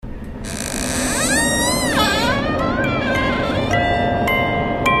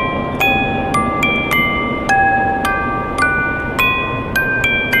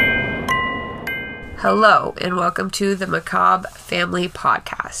Hello, and welcome to the Macabre Family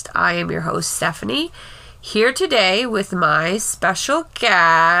Podcast. I am your host, Stephanie, here today with my special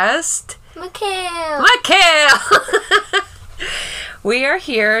guest, Macabre. We are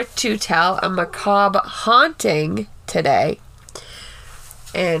here to tell a macabre haunting today.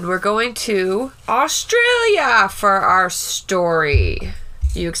 And we're going to Australia for our story.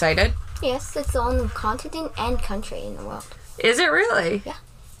 You excited? Yes, it's the only continent and country in the world. Is it really? Yeah.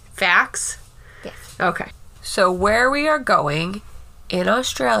 Facts? Yes. Okay. So where we are going in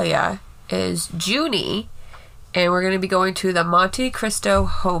Australia is Junie, and we're going to be going to the Monte Cristo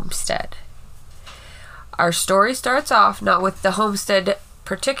Homestead. Our story starts off not with the homestead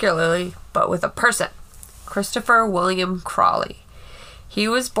particularly, but with a person, Christopher William Crawley. He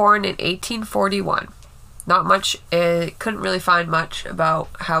was born in 1841. Not much, couldn't really find much about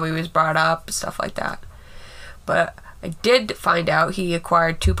how he was brought up, stuff like that. But I did find out he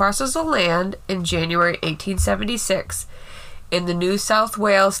acquired 2 parcels of land in January 1876 in the New South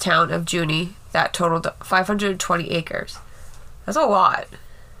Wales town of Junie that totaled 520 acres. That's a lot.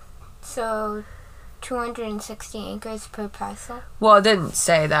 So, 260 acres per parcel? Well, it didn't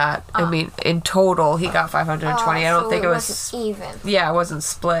say that. I mean, in total, he got 520. I don't think it was wasn't even. Yeah, it wasn't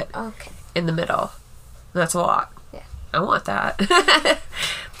split in the middle. That's a lot. Yeah. I want that.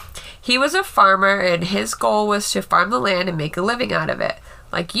 He was a farmer, and his goal was to farm the land and make a living out of it,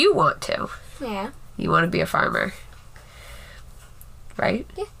 like you want to. Yeah. You want to be a farmer, right?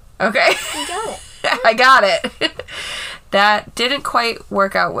 Yeah. Okay. You got it. I got it. That didn't quite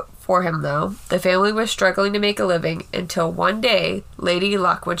work out for him, though. The family was struggling to make a living until one day, Lady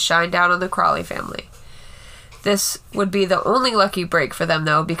Luck would shine down on the Crawley family. This would be the only lucky break for them,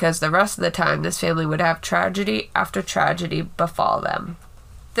 though, because the rest of the time this family would have tragedy after tragedy befall them.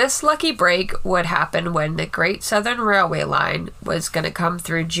 This lucky break would happen when the Great Southern Railway line was going to come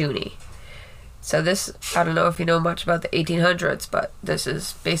through Junie. So this, I don't know if you know much about the 1800s, but this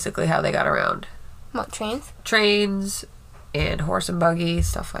is basically how they got around. What, trains? Trains and horse and buggy,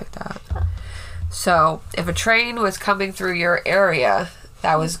 stuff like that. So if a train was coming through your area,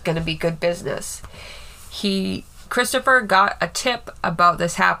 that was going to be good business. Christopher got a tip about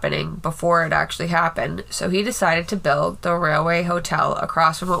this happening before it actually happened, so he decided to build the railway hotel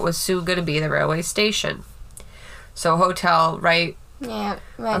across from what was soon going to be the railway station. So hotel right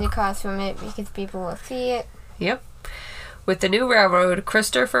across from it because people will see it. Yep. With the new railroad,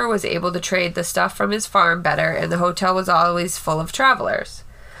 Christopher was able to trade the stuff from his farm better, and the hotel was always full of travelers.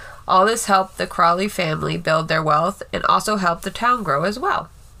 All this helped the Crawley family build their wealth and also helped the town grow as well.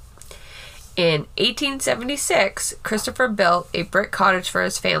 In 1876, Christopher built a brick cottage for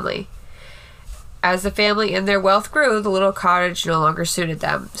his family. As the family and their wealth grew, the little cottage no longer suited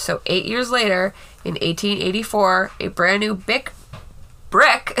them. So 8 years later, in 1884, a brand new brick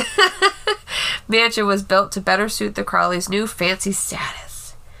mansion was built to better suit the Crawleys' new fancy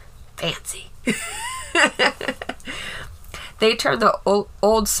status. Fancy. They turned the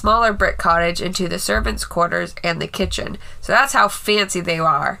old smaller brick cottage into the servants' quarters and the kitchen. So that's how fancy they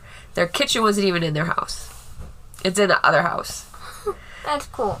are. Their kitchen wasn't even in their house. It's in the other house. That's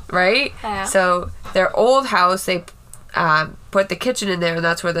cool. Right? Yeah. So their old house, they put the kitchen in there, and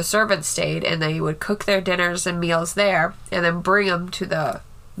that's where the servants stayed, and they would cook their dinners and meals there and then bring them to the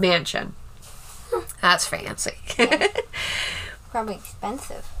mansion. That's fancy. Yeah. Probably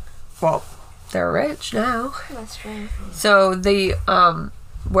expensive. Well, they're rich now. That's true. So the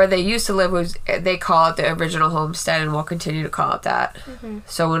where they used to live was, they call it the original homestead, and we'll continue to call it that. Mm-hmm.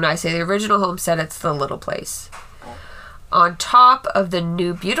 So when I say the original homestead, it's the little place. Okay. On top of the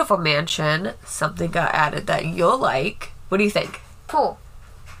new beautiful mansion, something got added that you'll like. What do you think? Pool.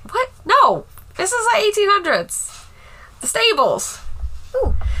 What? No. This is like 1800s. The stables.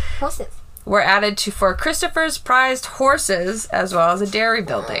 Ooh, horses. Were added for Christopher's prized horses, as well as a dairy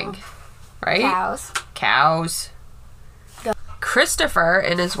building. Right? Cows. Christopher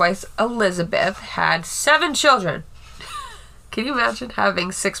and his wife Elizabeth had 7 children. Can you imagine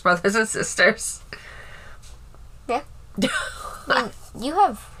having 6 brothers and sisters? Yeah. I mean, you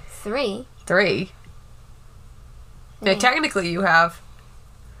have 3. 3? Yeah, technically you have...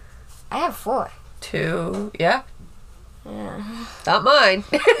 I have 4. 2, yeah. Yeah. Not mine.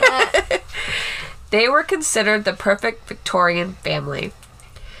 They were considered the perfect Victorian family.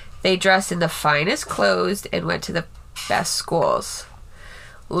 They dressed in the finest clothes and went to the best schools.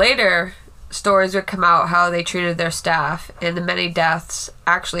 Later, stories would come out how they treated their staff, and the many deaths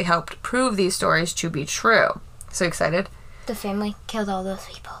actually helped prove these stories to be true. So excited? The family killed all those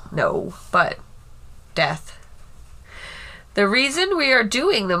people. No, but death. The reason we are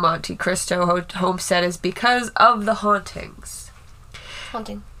doing the Monte Cristo homestead is because of the hauntings.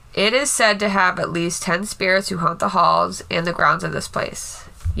 Haunting. It is said to have at least 10 spirits who haunt the halls and the grounds of this place.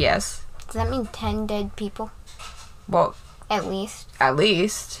 Yes. Does that mean 10 dead people? Well, at least. At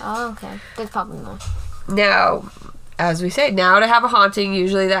least. Oh, okay. There's probably more. Now, as we say, now to have a haunting,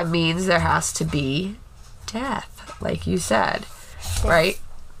 usually that means there has to be death, like you said, right?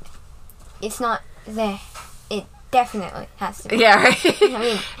 It's not there. It definitely has to be. Yeah, right. I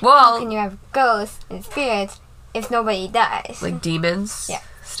mean, how can you have ghosts and spirits if nobody dies? Like demons, yeah,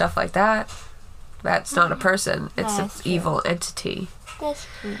 stuff like that. That's not a person. It's an true. evil entity. That's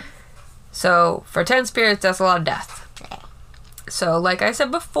true. So, for 10 spirits, that's a lot of death. Yeah. So, like I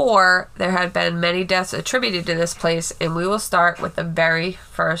said before, there had been many deaths attributed to this place, and we will start with the very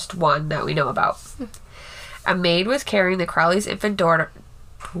first one that we know about. A maid was carrying the Crowley's infant daughter,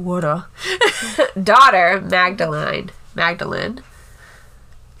 Magdalena. I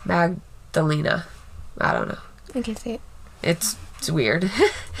don't know. I can see it. It's weird.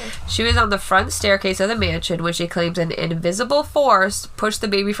 She was on the front staircase of the mansion when she claims an invisible force pushed the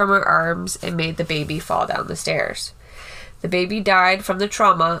baby from her arms and made the baby fall down the stairs. The baby died from the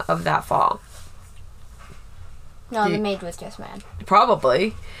trauma of that fall. No, the maid was just mad.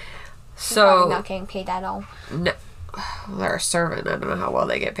 Probably. She's So probably not getting paid at all. No, they're a servant. I don't know how well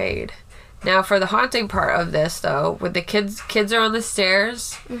they get paid. Now, for the haunting part of this, though, when the kids are on the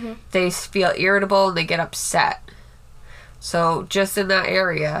stairs, they feel irritable and they get upset. So, just in that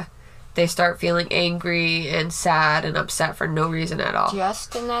area, they start feeling angry and sad and upset for no reason at all.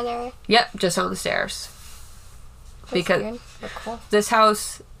 Just in that area? Yep, just on the stairs. That's because weird, but cool. This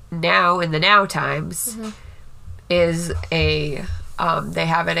house now, in the now times, is a, they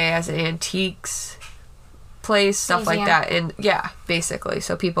have it as an antiques place, stuff like that. And yeah, basically.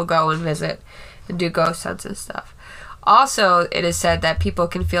 So people go and visit and do ghost hunts and stuff. Also, it is said that people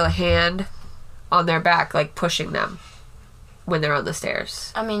can feel a hand on their back, like pushing them when they're on the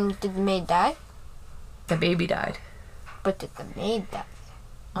stairs. I mean, did the maid die? The baby died. But did the maid die?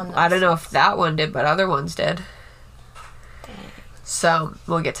 I don't know if that one did, but other ones did. Dang. So,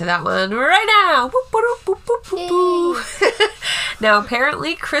 we'll get to that one right now. Now,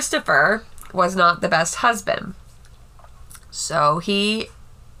 apparently, Christopher was not the best husband. So, he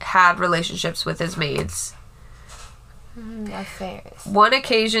had relationships with his maids. Affairs. One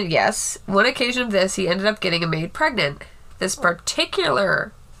occasion of this, he ended up getting a maid pregnant. This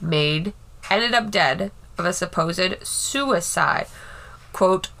particular maid ended up dead of a supposed suicide,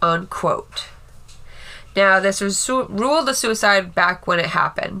 quote unquote. Now, this was ruled a suicide back when it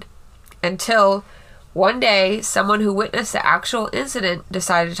happened, until one day someone who witnessed the actual incident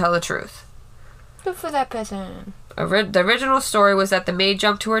decided to tell the truth. Good for that person. The original story was that the maid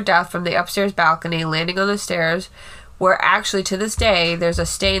jumped to her death from the upstairs balcony, landing on the stairs, where actually to this day there's a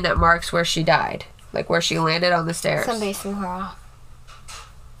stain that marks where she died, like where she landed on the stairs. Somebody threw her off.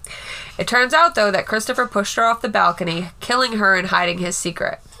 It turns out, though, that Christopher pushed her off the balcony, killing her and hiding his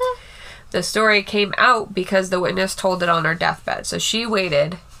secret. The story came out because the witness told it on her deathbed. So she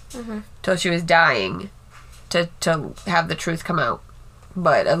waited till she was dying to have the truth come out.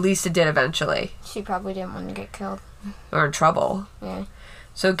 But at least it did eventually. She probably didn't want to get killed. Or in trouble. Yeah.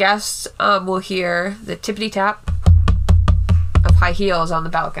 So guests will hear the tippity-tap of high heels on the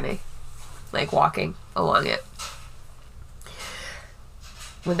balcony. Like walking along it.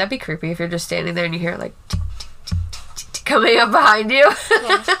 Wouldn't that be creepy if you're just standing there and you hear it like tick, tick, tick, tick, tick, coming up behind you?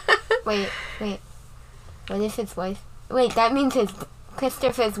 Yeah. Wait. What if his wife... Wait, that means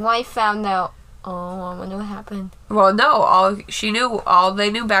Christopher's wife found out. Oh, I wonder what happened. Well, no. All they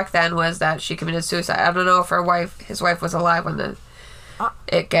knew back then was that she committed suicide. I don't know if his wife was alive when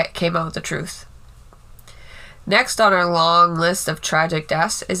came out with the truth. Next on our long list of tragic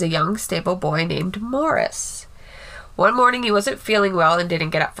deaths is a young stable boy named Morris. One morning he wasn't feeling well and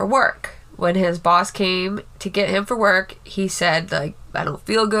didn't get up for work. When his boss came to get him for work, he said, like, I don't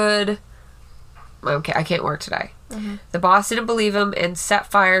feel good. Okay, I can't work today. The boss didn't believe him and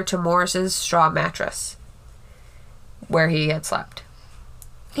set fire to Morris's straw mattress where he had slept.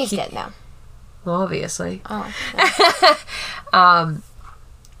 He's dead now. Well, obviously. Oh.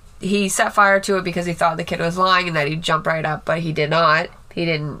 He set fire to it because he thought the kid was lying and that he'd jump right up, but he did not. He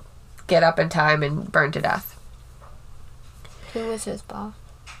didn't get up in time and burn to death. Who was his boss?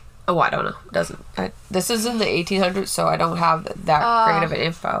 Oh, I don't know. This is in the 1800s, so I don't have that great of an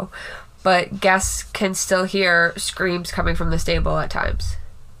info. But guests can still hear screams coming from the stable at times.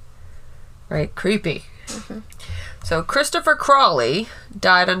 Right? Creepy. So Christopher Crawley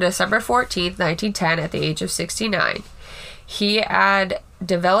died on December 14th, 1910 at the age of 69. He had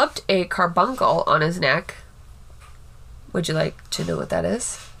developed a carbuncle on his neck. Would you like to know what that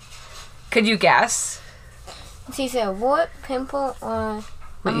is? Could you guess? It's either a wart, pimple, or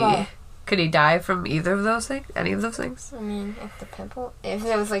Could he die from either of those things? Any of those things? I mean, if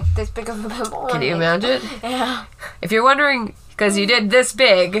it was like this big of a pimple. Can you imagine? Yeah. If you're wondering, because you did this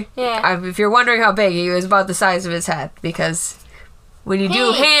big, yeah. If you're wondering how big, he was about the size of his head, because when you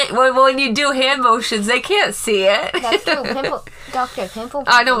when you do hand motions, they can't see it. That's true. Pimple.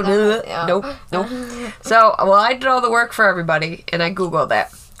 I don't do it. Nope. So, I did all the work for everybody, and I Googled it.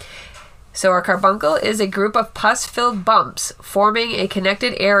 So, a carbuncle is a group of pus-filled bumps forming a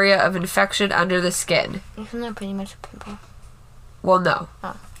connected area of infection under the skin. Isn't that pretty much a pimple? Well, no.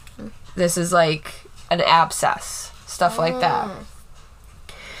 Oh. This is like an abscess, stuff like that.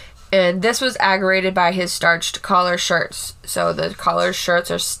 And this was aggravated by his starched collar shirts. So the collar shirts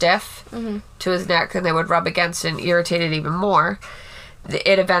are stiff to his neck, and they would rub against and irritate it even more.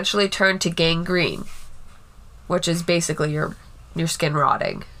 It eventually turned to gangrene, which is basically your skin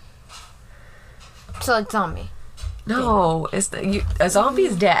rotting. So it's zombie. No, a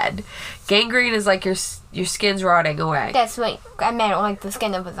zombie's dead. Gangrene is like your skin's rotting away. That's what I meant, like the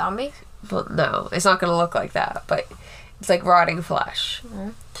skin of a zombie. Well, no, it's not going to look like that, but it's like rotting flesh.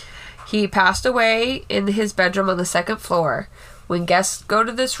 He passed away in his bedroom on the second floor. When guests go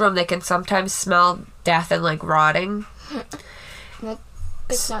to this room, they can sometimes smell death and like rotting. That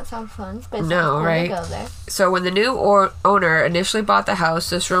does not sound fun. But No, right? Go there. So when the new owner initially bought the house,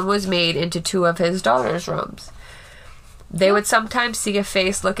 this room was made into two of his daughter's rooms. They would sometimes see a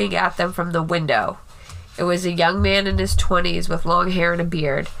face looking at them from the window. It was a young man in his 20s with long hair and a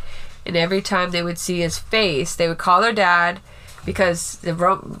beard. And every time they would see his face, they would call their dad, because the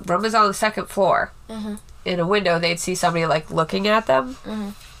room was on the second floor. In a window, they'd see somebody like looking at them,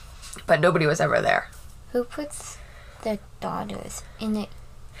 but nobody was ever there. Who puts their daughters in the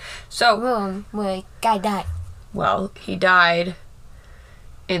room where a guy died? Well, he died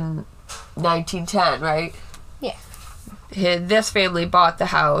in 1910, right? Yeah. This family bought the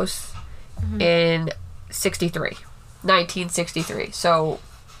house in 1963. So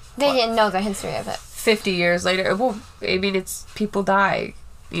they didn't know the history of it. 50 years later, well, I mean, it's people die.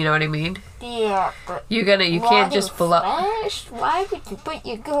 You know what I mean? Yeah, but you can't just blow. Why would you put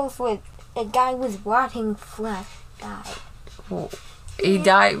your girls with a guy with rotting flesh died? Well, he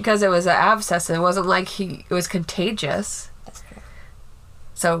died because it was an abscess. It wasn't like it was contagious. That's true.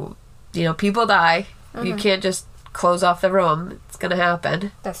 So, people die. You can't just close off the room. It's gonna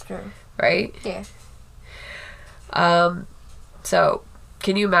happen. That's true. Right? Yeah. So,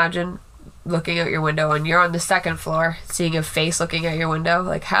 can you imagine looking out your window and you're on the second floor, seeing a face looking at your window?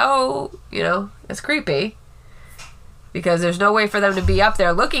 Like, how, it's creepy. Because there's no way for them to be up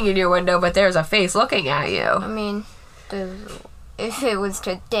there looking in your window, but there's a face looking at you. I mean, if it was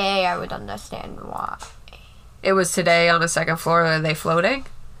today, I would understand why. It was today on the second floor. Are they floating?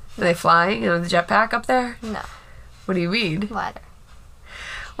 Are they flying in a jetpack up there? No. What do you mean? Ladder.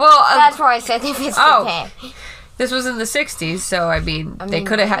 Well, that's why I said if it's today. This was in the 60s, so I mean they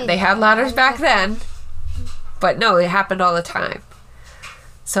could have they had ladders back then, but no, it happened all the time.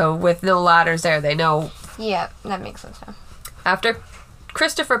 So with no ladders there, they know. Yeah, that makes sense now. After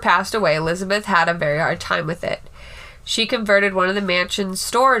Christopher passed away, Elizabeth had a very hard time with it. She converted one of the mansion's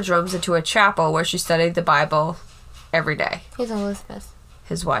storage rooms into a chapel where she studied the Bible every day. Who's Elizabeth?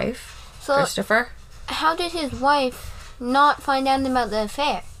 His wife, Christopher. How did his wife not find out about the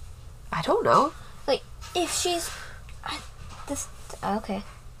affair? I don't know. Like, if she's... Okay.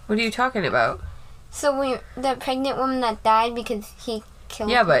 What are you talking about? So the pregnant woman that died because he killed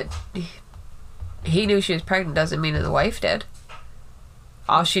her? Yeah, but he knew she was pregnant doesn't mean that the wife did.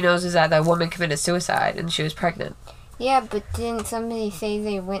 All she knows is that the woman committed suicide and she was pregnant. Yeah, but didn't somebody say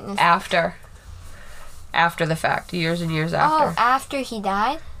they witnessed... After the fact. Years and years after. Oh, after he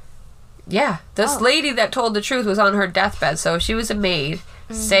died? Yeah. This lady that told the truth was on her deathbed, so she was a maid,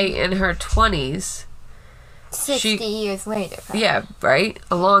 say in her 20s. 60 years later. Right? Yeah, right?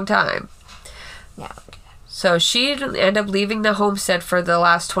 A long time. Yeah. So she ended up leaving the homestead for the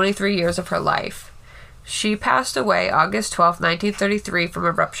last 23 years of her life. She passed away August 12, 1933 from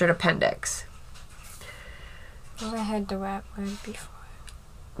a ruptured appendix. Never heard the rap word before.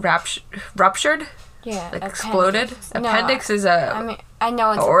 Ruptured? Yeah. Like exploded? Appendix is I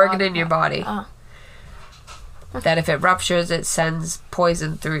know it's an organ in your body. Oh. That if it ruptures, it sends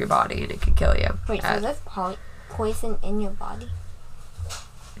poison through your body and it can kill you. Wait, so that's poison in your body?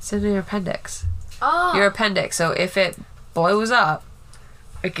 It's in your appendix. Oh. Your appendix. So if it blows up,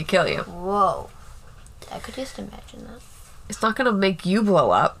 it could kill you. Whoa. I could just imagine that. It's not going to make you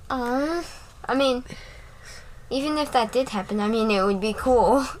blow up. I mean, even if that did happen, I mean, it would be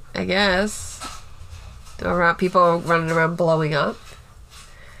cool. I guess. People running around blowing up.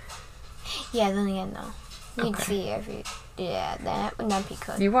 Yeah, then again, no. You'd see Yeah, that would not be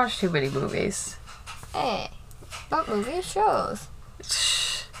good. You watch too many movies. Hey, what movie shows?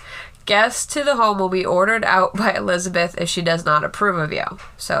 Guests to the home will be ordered out by Elizabeth if she does not approve of you.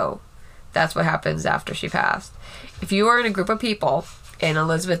 So that's what happens after she passed. If you are in a group of people and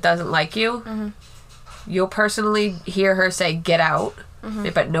Elizabeth doesn't like you, you'll personally hear her say, "Get out,"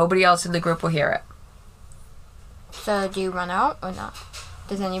 but nobody else in the group will hear it. So do you run out or not?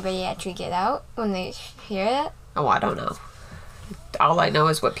 Does anybody actually get out when they hear it? Oh, I don't know. All I know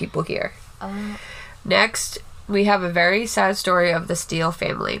is what people hear. Next, we have a very sad story of the Steele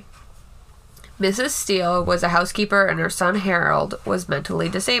family. Mrs. Steele was a housekeeper and her son Harold was mentally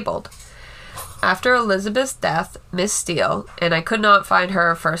disabled. After Elizabeth's death, Miss Steele, and I could not find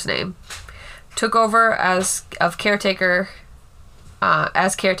her first name, took over as caretaker of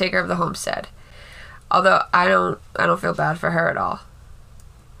the homestead. Although I don't feel bad for her at all.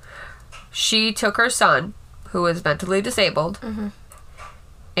 She took her son, who was mentally disabled,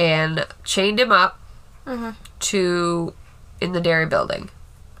 and chained him up in the dairy building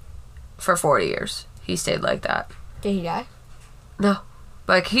for 40 years. He stayed like that. Did he die? No.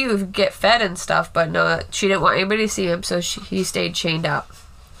 Like, he would get fed and stuff, but no, she didn't want anybody to see him, so he stayed chained up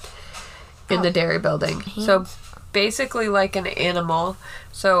in the dairy building. So, basically like an animal.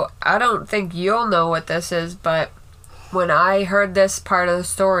 So, I don't think you'll know what this is, but when I heard this part of the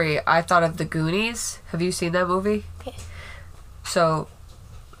story, I thought of The Goonies. Have you seen that movie? Okay. So,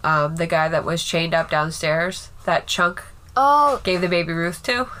 the guy that was chained up downstairs, that Chunk gave the baby Ruth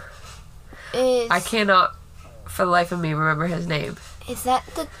to. I cannot, for the life of me, remember his name. Is that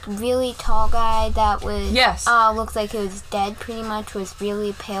the really tall guy that was... Yes. Looks like he was dead, pretty much, with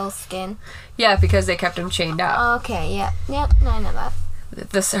really pale skin? Yeah, because they kept him chained up. Okay, yeah. Yep, I know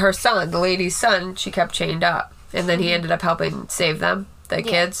that. Her son, the lady's son, she kept chained up. And then he ended up helping save them, the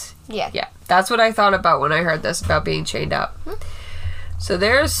kids. Yeah. Yeah, that's what I thought about when I heard this, about being chained up. So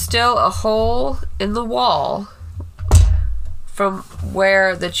there's still a hole in the wall from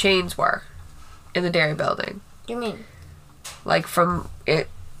where the chains were in the dairy building. You mean? Like from it.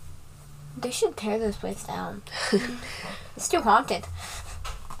 They should tear this place down. It's too haunted.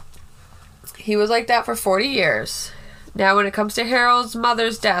 He was like that for 40 years. Now, when it comes to Harold's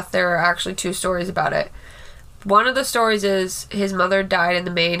mother's death, there are actually two stories about it. One of the stories is his mother died in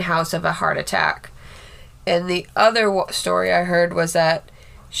the main house of a heart attack. And the other story I heard was that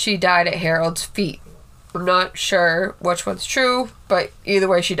she died at Harold's feet. I'm not sure which one's true, but either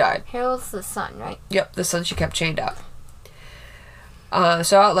way, she died. Harold's the son, right? Yep, the son she kept chained up.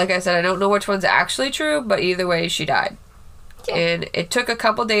 So, like I said, I don't know which one's actually true, but either way, she died. Yeah. And it took a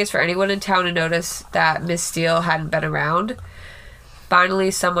couple days for anyone in town to notice that Miss Steele hadn't been around. Finally,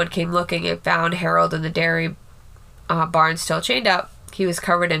 someone came looking and found Harold in the dairy barn still chained up. He was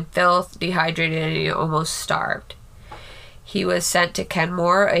covered in filth, dehydrated, and he almost starved. He was sent to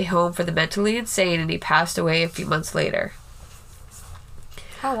Kenmore, a home for the mentally insane, and he passed away a few months later.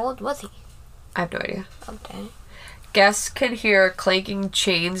 How old was he? I have no idea. Okay. Guests can hear clanking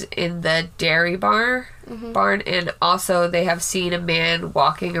chains in the dairy barn, and also they have seen a man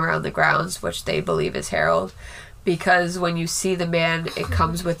walking around the grounds, which they believe is Harold, because when you see the man, it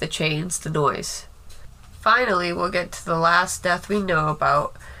comes with the chains, the noise. Finally, we'll get to the last death we know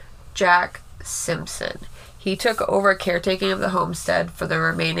about, Jack Simpson. He took over caretaking of the homestead for the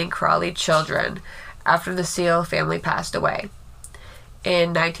remaining Crawley children after the Steele family passed away. In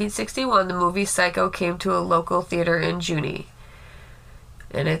 1961, the movie Psycho came to a local theater in Juni,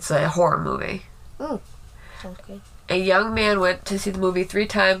 and it's a horror movie. Ooh, sounds good. A young man went to see the movie 3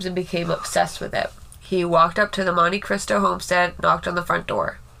 times and became obsessed with it. He walked up to the Monte Cristo homestead, knocked on the front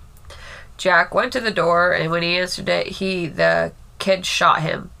door. Jack went to the door, and when he answered it, the kid shot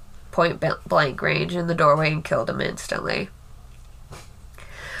him, point blank range, in the doorway and killed him instantly.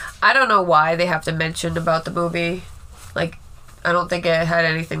 I don't know why they have to mention about the movie. Like, I don't think it had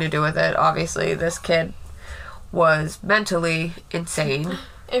anything to do with it. Obviously, this kid was mentally insane.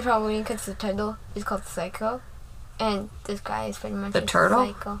 It probably because the title is called Psycho, and this guy is pretty much the turtle.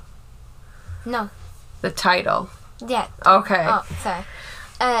 Psycho. No. The title. Yeah. Okay. Oh, sorry.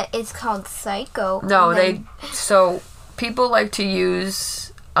 It's called Psycho. No, so people like to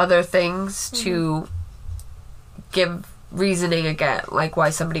use other things to give reasoning again, like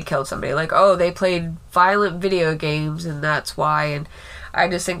why somebody killed somebody. Like, oh, they played violent video games and that's why. And I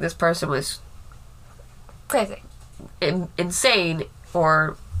just think this person was crazy, insane,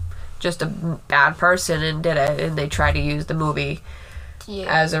 or just a bad person and did it, and they try to use the movie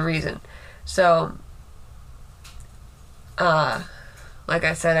as a reason. So, like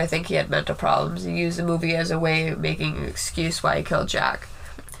I said, I think he had mental problems. He used the movie as a way of making an excuse why he killed Jack.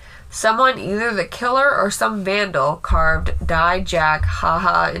 Someone, either the killer or some vandal, carved "Die Jack,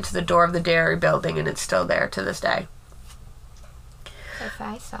 haha" into the door of the dairy building, and it's still there to this day. If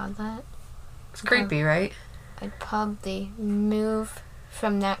I saw that, It's creepy, right? I'd probably move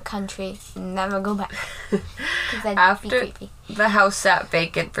from that country and never go back. 'Cause that'd be After creepy. the house sat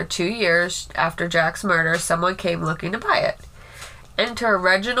vacant for 2 years after Jack's murder, someone came looking to buy it. Enter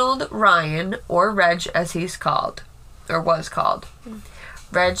Reginald Ryan, or Reg as he's called, or was called.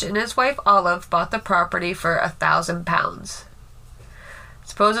 Reg and his wife Olive bought the property for £1,000.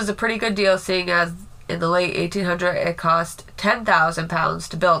 Suppose it's a pretty good deal, seeing as in the late 1800s it cost £10,000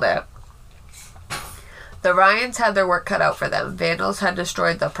 to build it. The Ryans had their work cut out for them. Vandals had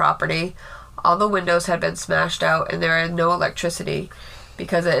destroyed the property. All the windows had been smashed out, and there had no electricity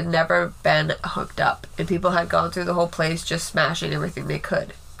because it had never been hooked up. And people had gone through the whole place just smashing everything they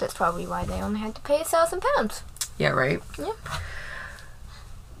could. That's probably why they only had to pay £1,000. Yeah, right? Yep.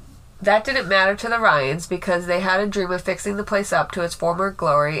 That didn't matter to the Ryans because they had a dream of fixing the place up to its former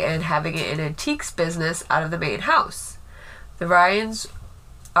glory and having it an antiques business out of the main house. The Ryans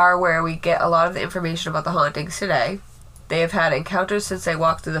are where we get a lot of the information about the hauntings today. They have had encounters since they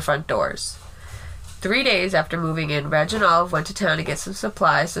walked through the front doors. 3 days after moving in, Reg and Olive went to town to get some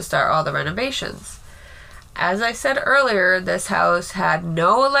supplies to start all the renovations. As I said earlier, this house had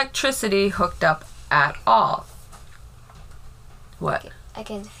no electricity hooked up at all. What? I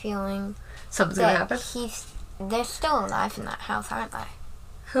get the feeling Something's gonna that happen? they're still alive in that house, aren't they?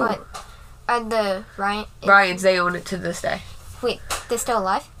 Who? What? Are the Ryans, they own it to this day. Wait, they're still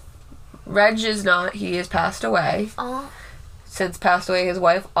alive? Reg is not. He has passed away. Oh. Since passed away, his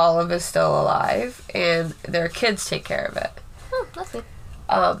wife Olive is still alive, and their kids take care of it. That's good.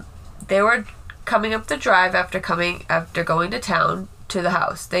 They were coming up the drive after going to town to the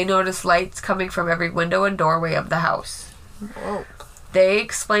house. They noticed lights coming from every window and doorway of the house. Whoa. They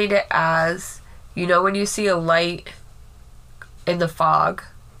explained it as, you know, when you see a light in the fog,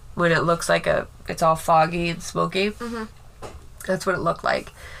 when it looks like it's all foggy and smoky. Mhm. That's what it looked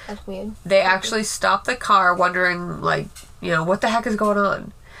like. That's weird. They actually stopped the car wondering, like, you know, what the heck is going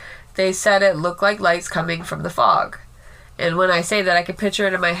on? They said it looked like lights coming from the fog. And when I say that, I can picture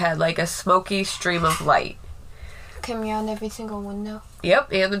it in my head like a smoky stream of light. Coming around every single window.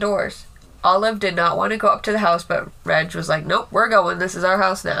 Yep, and the doors. Olive did not want to go up to the house, but Reg was like, nope, we're going. This is our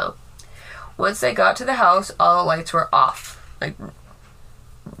house now. Once they got to the house, all the lights were off. Like,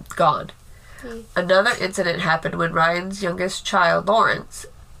 gone. Another incident happened when Ryan's youngest child, Lawrence,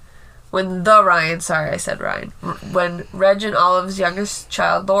 when Reg and Olive's youngest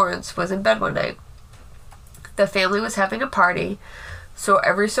child, Lawrence, was in bed one night. The family was having a party, so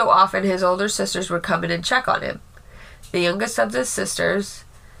every so often his older sisters would come in and check on him. The youngest of the sisters,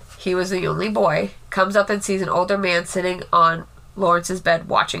 he was the only boy, comes up and sees an older man sitting on Lawrence's bed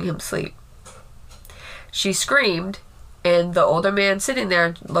watching him sleep. She screamed, and the older man sitting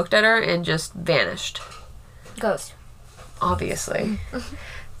there looked at her and just vanished. Ghost. Obviously.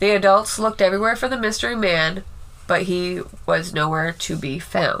 The adults looked everywhere for the mystery man, but he was nowhere to be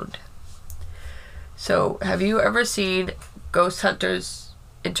found. So, have you ever seen Ghost Hunters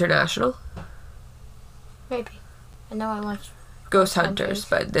International? Maybe. I know I watched Ghost Hunters,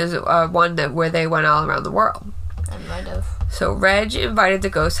 but there's one where they went all around the world. I might have. So Reg invited the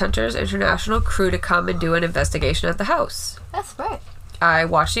Ghost Hunters International crew to come and do an investigation at the house. That's right. I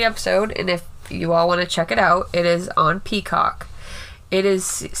watched the episode, and if you all want to check it out, it is on Peacock. It is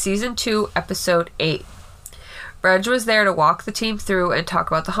season 2, episode 8. Reg was there to walk the team through and talk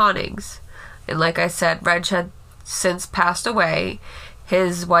about the hauntings. And like I said, Reg had since passed away.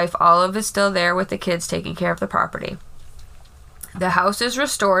 His wife Olive is still there with the kids taking care of the property. The house is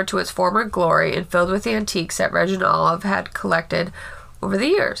restored to its former glory and filled with the antiques that Reg and Olive had collected over the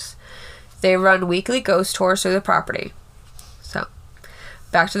years. They run weekly ghost tours through the property. So,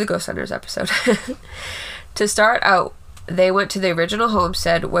 back to the Ghost Hunters episode. To start out, they went to the original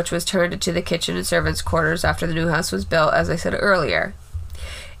homestead, which was turned into the kitchen and servants' quarters after the new house was built, as I said earlier.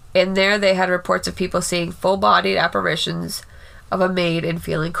 In there, they had reports of people seeing full-bodied apparitions of a maid and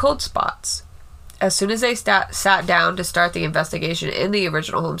feeling cold spots. As soon as they sat down to start the investigation in the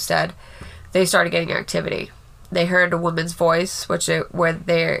original homestead, they started getting activity. They heard a woman's voice, which they were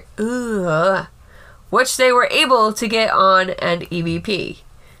able to get on an EVP.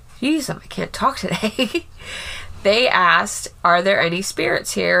 Jeez, I can't talk today. They asked, "Are there any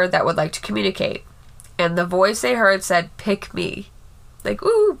spirits here that would like to communicate?" And the voice they heard said, "Pick me." Like,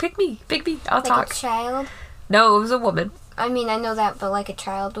 ooh, pick me, I'll talk. Like a child? No, it was a woman. I mean, I know that, but like a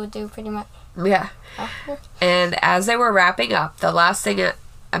child would do pretty much. Yeah. Oh. And as they were wrapping up, the last thing a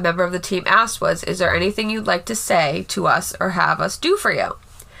member of the team asked was, "Is there anything you'd like to say to us or have us do for you?"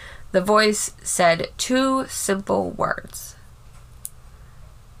 The voice said 2 simple words.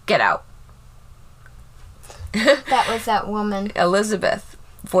 Get out. That was that woman. Elizabeth,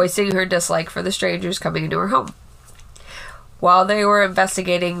 voicing her dislike for the strangers coming into her home. While they were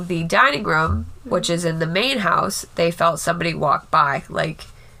investigating the dining room, which is in the main house, they felt somebody walk by. Like,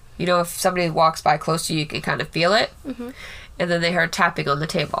 you know, if somebody walks by close to you, you can kind of feel it. Mm-hmm. And then they heard tapping on the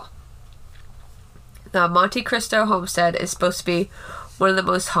table. The Monte Cristo Homestead is supposed to be one of the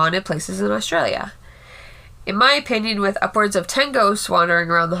most haunted places in Australia. In my opinion, with upwards of 10 ghosts wandering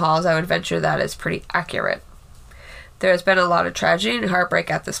around the halls, I would venture that is pretty accurate. There has been a lot of tragedy and heartbreak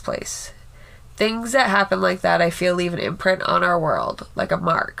at this place. Things that happen like that, I feel, leave an imprint on our world, like a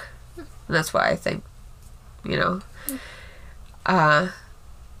mark. And that's why I think, you know,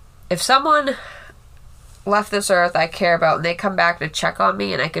 if someone left this earth I care about and they come back to check on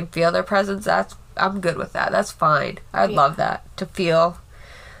me and I can feel their presence, I'm good with that. That's fine. I'd love that, to feel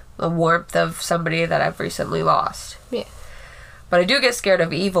the warmth of somebody that I've recently lost. Yeah. But I do get scared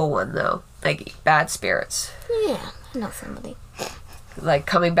of evil one, though. Like, bad spirits. Yeah, I know somebody. Like,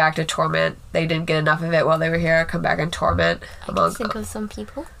 coming back to torment. They didn't get enough of it while they were here. Come back and torment. I can think of some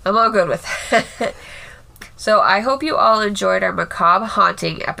people. I'm all good with it. So, I hope you all enjoyed our macabre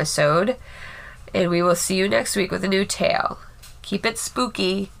haunting episode. And we will see you next week with a new tale. Keep it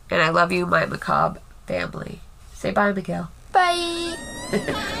spooky. And I love you, my macabre family. Say bye, Miguel. Bye.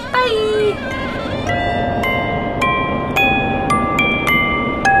 Bye.